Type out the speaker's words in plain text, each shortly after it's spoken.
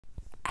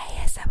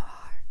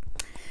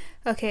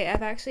Okay,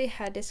 I've actually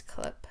had this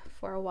clip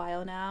for a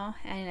while now,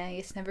 and I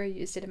just never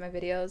used it in my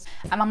videos.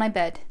 I'm on my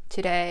bed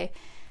today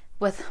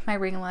with my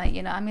ring light,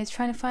 I'm just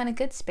trying to find a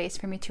good space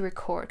for me to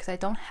record because I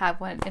don't have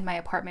one in my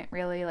apartment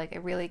really. Like,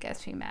 it really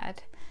gets me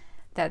mad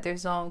that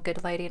there's no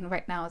good lighting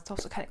right now. It's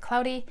also kind of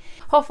cloudy.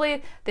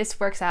 Hopefully this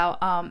works out.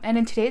 And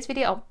in today's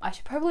video, I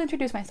should probably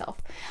introduce myself.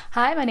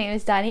 Hi, my name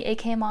is Donnie,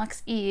 aka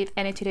Mox Eve,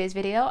 and in today's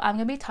video, I'm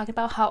gonna be talking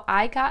about how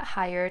I got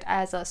hired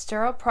as a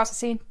sterile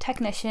processing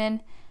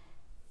technician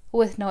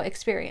with no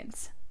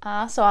experience.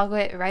 So I'll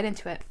get right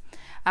into it.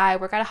 I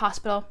work at a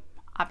hospital,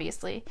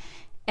 obviously,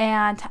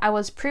 and I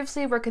was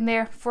previously working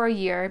there for a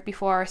year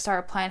before I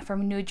started applying for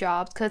new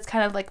jobs because it's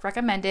kind of like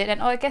recommended,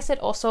 and I guess it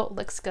also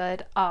looks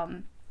good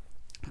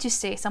to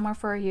stay somewhere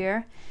for a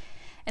year.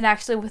 And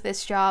actually with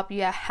this job,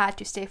 you had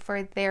to stay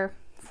there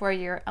for a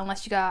year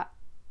unless you got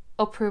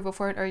approval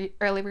for an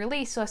early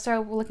release. So I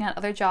started looking at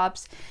other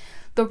jobs.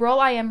 The role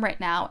I am right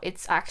now,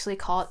 it's actually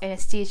called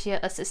anesthesia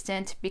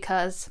assistant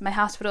because my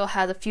hospital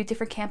has a few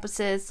different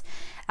campuses.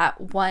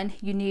 At one,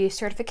 you need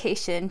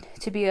certification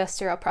to be a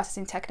sterile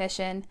processing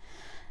technician,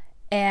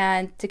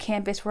 and the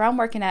campus where I'm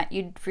working at,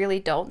 you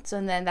really don't.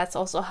 And then that's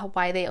also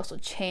why they also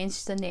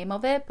changed the name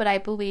of it. But I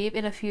believe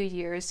in a few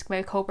years,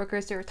 my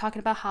coworkers, they were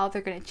talking about how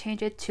they're going to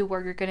change it to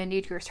where you're going to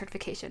need your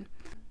certification.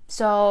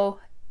 So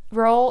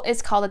role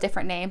is called a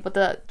different name, but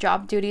the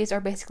job duties are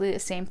basically the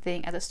same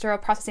thing as a sterile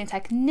processing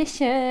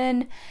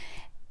technician.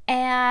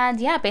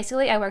 And yeah,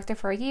 basically I worked there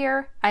for a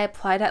year. I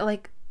applied at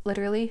like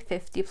literally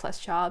 50 plus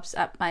jobs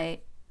at my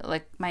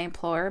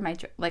employer,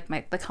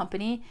 the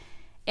company,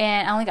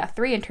 and I only got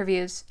 3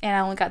 interviews, and I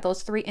only got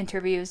those 3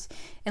 interviews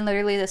in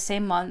literally the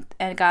same month,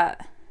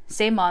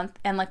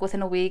 and like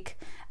within a week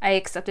I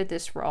accepted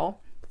this role.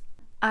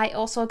 I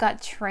also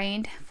got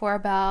trained for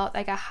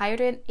I got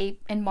hired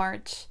in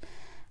March.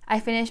 I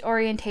finished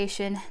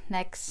orientation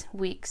next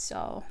week,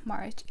 so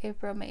March,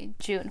 April, May,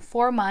 June.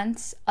 4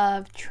 months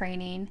of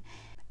training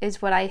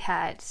is what I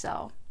had.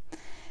 So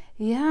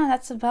yeah,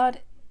 that's about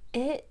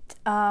it.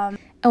 I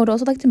would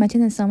also like to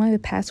mention that some of my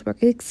past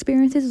work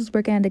experiences was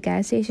working at a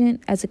gas station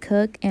as a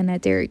cook and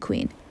at Dairy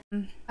Queen.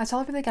 That's all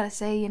I really gotta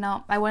say.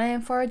 I went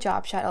in for a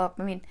job shadow.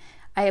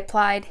 I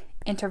applied,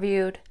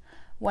 interviewed,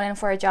 went in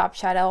for a job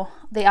shadow.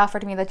 They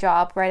offered me the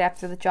job right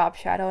after the job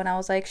shadow, and I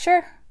was like,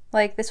 sure.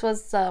 Like, this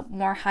was a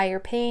more higher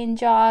paying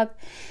job,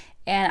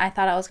 and I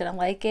thought I was gonna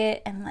like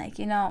it, and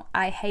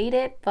I hate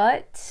it,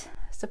 but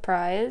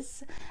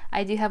surprise,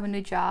 I do have a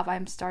new job.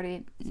 I'm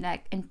starting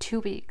in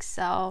 2 weeks,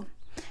 so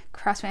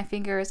cross my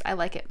fingers I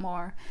like it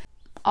more.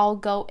 I'll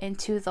go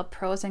into the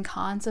pros and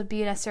cons of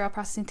being a sterile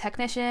processing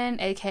technician,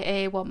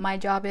 aka what my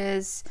job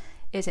is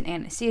an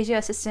anesthesia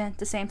assistant,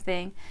 the same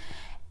thing.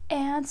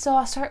 And so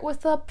I'll start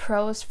with the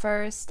pros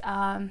first.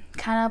 Kind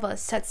of a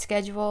set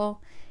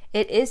schedule.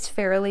 It is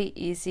fairly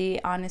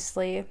easy,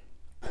 honestly.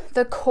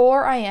 The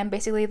core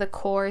the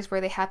core is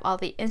where they have all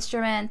the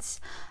instruments,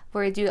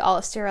 where you do all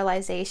the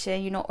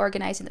sterilization,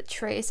 organizing the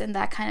trays and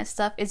that kind of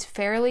stuff. Is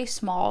fairly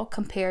small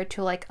compared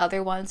to like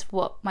other ones.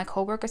 What my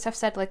coworkers have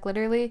said, like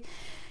literally,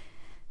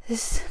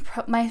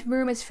 my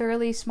room is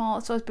fairly small,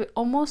 so it's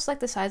almost like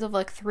the size of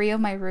like 3 of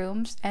my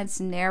rooms, and it's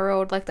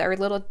narrowed. Like our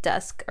little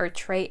desk or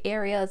tray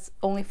area is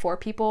only 4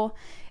 people.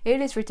 It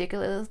is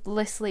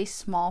ridiculously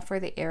small for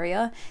the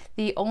area.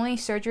 The only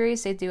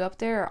surgeries they do up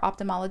there are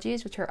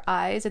ophthalmologies, which are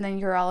eyes, and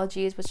then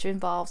urologies, which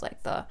involves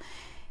like the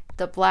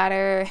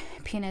bladder,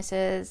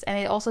 penises, and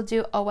they also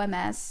do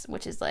OMS,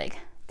 which is like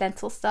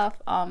dental stuff.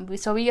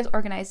 So we just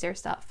organize their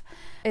stuff.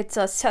 It's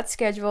a set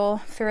schedule,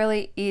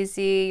 fairly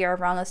easy. You're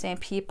around the same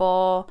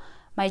people.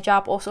 My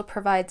job also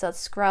provides a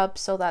scrub,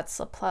 so that's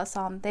a plus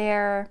on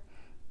there.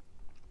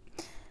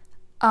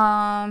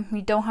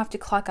 You don't have to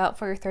clock out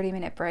for your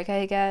 30-minute break,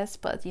 I guess,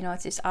 but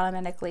it's just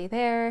automatically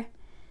there.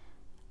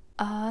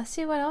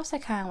 See what else I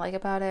kind of like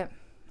about it.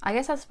 I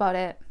guess that's about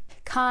it.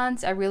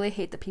 Cons, I really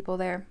hate the people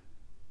there.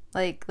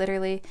 Like,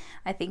 literally,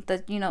 I think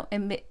that,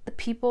 the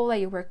people that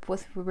you work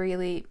with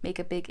really make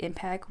a big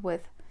impact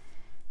with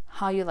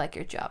how you like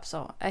your job.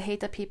 So I hate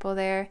the people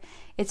there.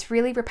 It's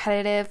really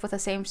repetitive with the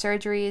same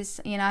surgeries.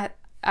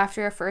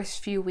 After the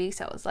first few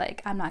weeks, I was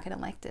like, I'm not going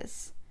to like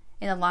this.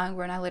 In the long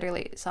run, I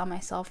literally saw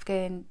myself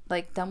getting,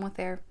 done with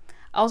there.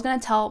 I was going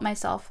to tell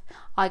myself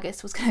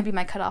August was going to be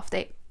my cutoff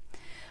date.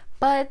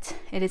 But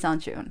it is on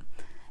June.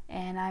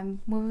 And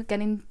I'm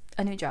getting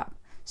a new job.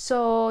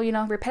 So,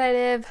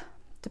 repetitive.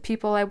 The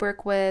people I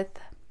work with,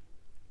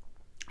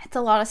 it's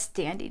a lot of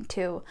standing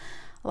too.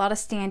 A lot of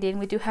standing.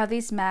 We do have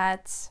these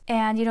mats,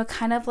 and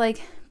kind of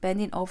like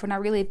bending over.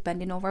 Not really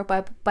bending over,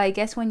 but I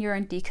guess when you're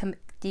in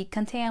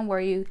decontam,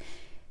 where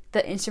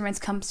the instruments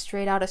come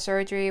straight out of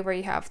surgery, where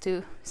you have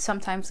to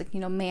sometimes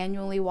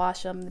manually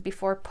wash them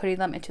before putting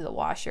them into the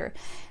washer.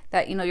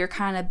 That you're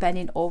kind of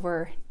bending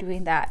over,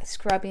 doing that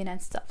scrubbing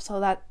and stuff. So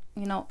that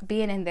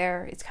being in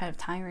there, it's kind of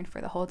tiring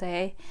for the whole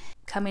day.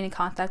 Coming in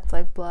contact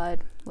with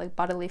blood,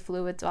 bodily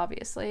fluids,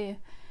 obviously.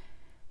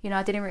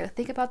 I didn't really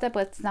think about that,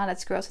 but it's not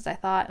as gross as I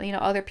thought.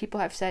 Other people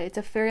have said it's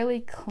a fairly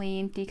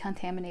clean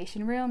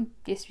decontamination room,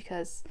 just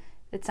because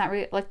it's not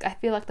really I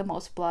feel like the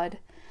most blood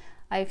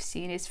I've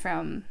seen is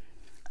from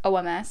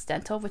OMS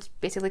Dental, which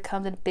basically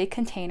comes in a big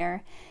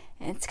container,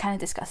 and it's kind of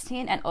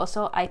disgusting. And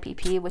also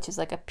IPP, which is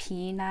like a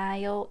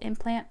penile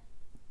implant.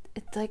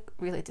 It's like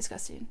really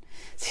disgusting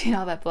seeing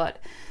all that blood.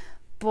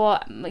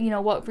 But you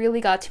know what really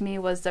got to me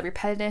was the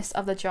repetitiveness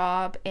of the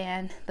job,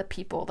 and the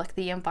people, like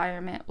the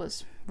environment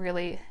was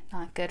really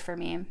not good for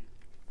me.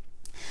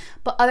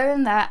 But other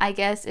than that, I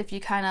guess if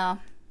you kind of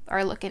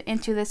are looking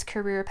into this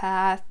career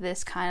path,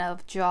 this kind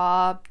of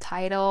job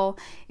title,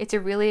 it's a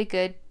really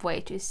good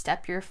way to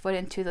step your foot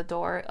into the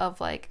door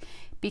of like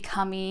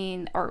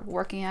becoming or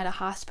working at a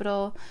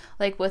hospital.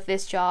 Like with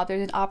this job,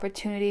 there's an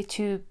opportunity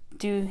to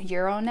do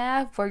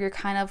Euronav, where you're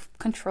kind of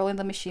controlling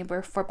the machine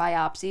for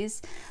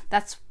biopsies.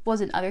 That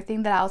was another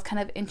thing that I was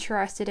kind of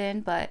interested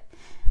in, but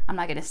I'm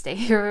not going to stay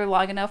here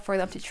long enough for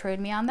them to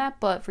train me on that.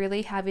 But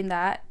really having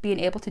that, being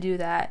able to do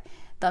that,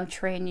 them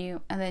train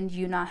you, and then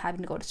you not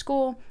having to go to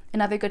school,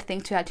 another good thing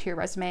to add to your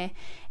resume.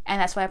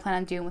 And that's what I plan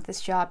on doing with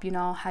this job, you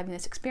know, having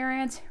this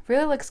experience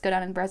really looks good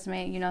on a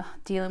resume, you know,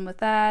 dealing with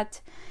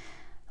that,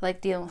 like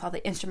dealing with all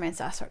the instruments,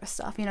 that sort of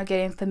stuff, you know,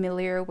 getting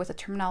familiar with the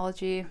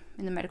terminology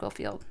in the medical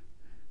field.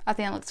 I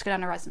think it looks good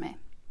on a resume.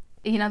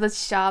 You know,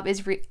 this job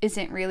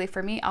isn't really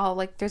for me.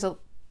 There's a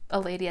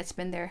lady that's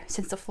been there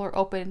since the floor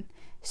opened,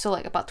 so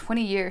like about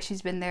 20 years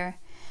she's been there,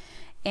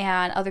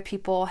 and other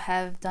people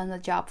have done the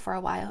job for a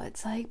while.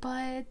 It's like,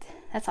 but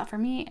that's not for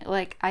me.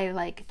 Like, I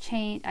like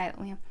change. I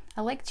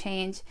like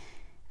change.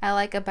 I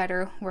like a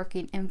better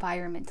working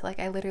environment. Like,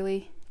 I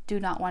literally do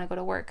not want to go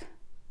to work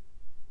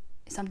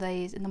some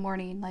days in the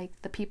morning. Like,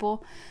 the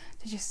people,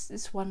 there's just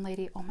this one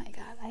lady, oh my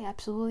god, I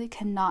absolutely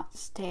cannot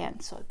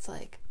stand. So it's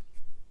like,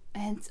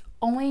 and it's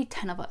only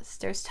 10 of us.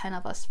 There's 10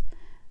 of us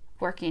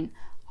working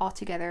all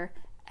together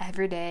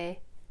every day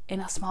in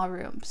a small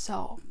room.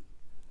 So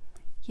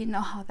you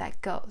know how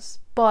that goes.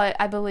 But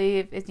I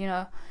believe if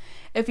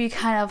you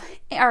kind of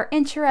are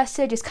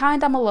interested, just comment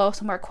down below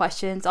some more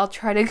questions. I'll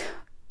try to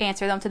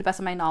answer them to the best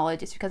of my knowledge,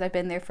 just because I've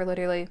been there for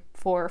literally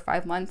 4 or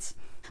 5 months.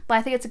 But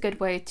I think it's a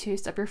good way to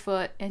step your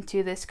foot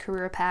into this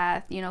career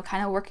path, you know,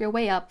 kind of work your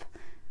way up,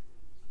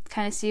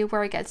 kind of see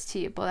where it gets to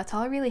you. But that's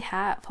all I really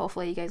have.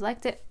 Hopefully you guys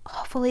liked it.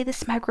 Hopefully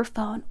this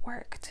microphone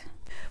worked.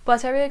 But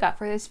that's what I really got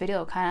for this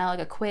video. Kind of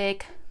like a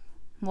quick,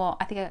 well,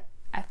 I think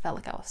I felt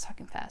like I was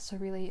talking fast, so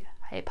really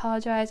I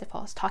apologize if I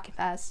was talking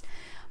fast.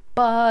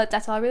 But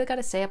that's all I really got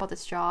to say about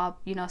this job.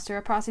 You know,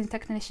 sterile processing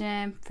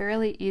technician,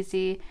 fairly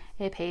easy.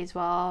 It pays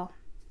well.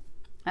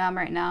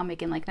 Right now I'm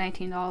making like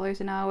 $19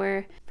 an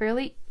hour.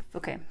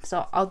 Okay,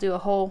 so I'll do a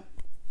whole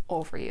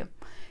overview.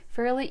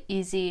 Fairly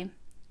easy,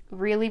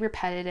 really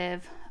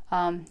repetitive.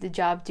 The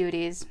job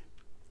duties.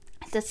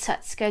 It's a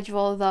set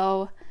schedule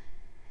though,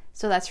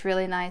 so that's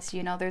really nice.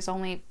 You know, there's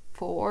only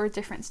 3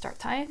 different start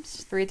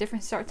times.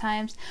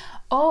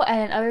 Oh,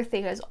 and another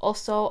thing is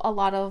also a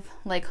lot of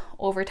like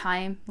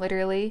overtime.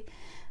 Literally,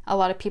 a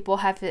lot of people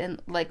have been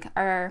like,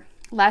 our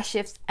last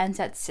shift ends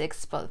at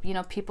 6, but you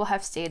know, people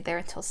have stayed there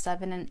until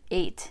 7 and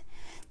 8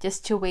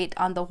 just to wait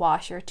on the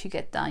washer to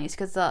get done. It's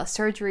because the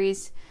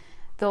surgeries,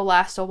 they'll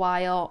last a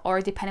while,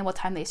 or depending what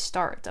time they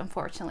start,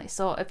 unfortunately.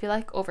 So if you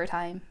like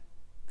overtime,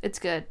 it's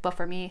good. But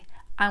for me,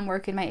 I'm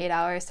working my 8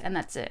 hours and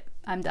that's it.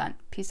 I'm done.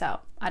 Peace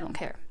out. I don't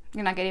care.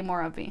 You're not getting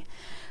more of me.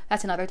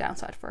 That's another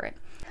downside for it.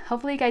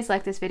 Hopefully you guys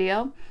like this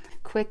video.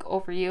 Quick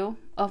overview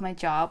of my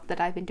job that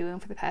I've been doing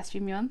for the past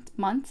few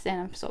months,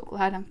 and I'm so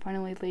glad I'm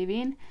finally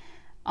leaving.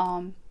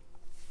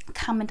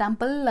 Comment down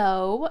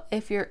below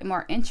if you're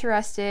more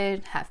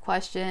interested, have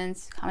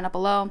questions. Comment down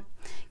below.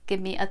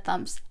 Give me a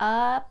thumbs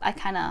up. I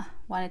kind of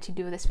wanted to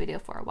do this video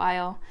for a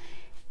while.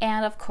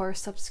 And of course,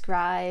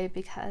 subscribe,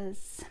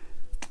 because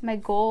my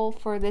goal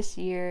for this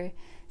year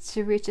is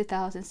to reach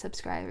 1,000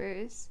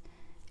 subscribers.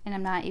 And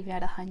I'm not even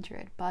at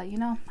 100, but you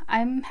know,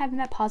 I'm having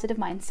that positive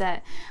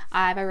mindset.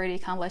 I've already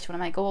accomplished one of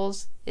my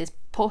goals, is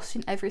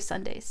posting every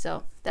Sunday.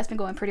 So that's been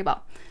going pretty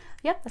well.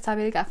 Yep, that's all I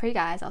really got for you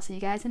guys. I'll see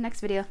you guys in the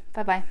next video.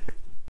 Bye bye.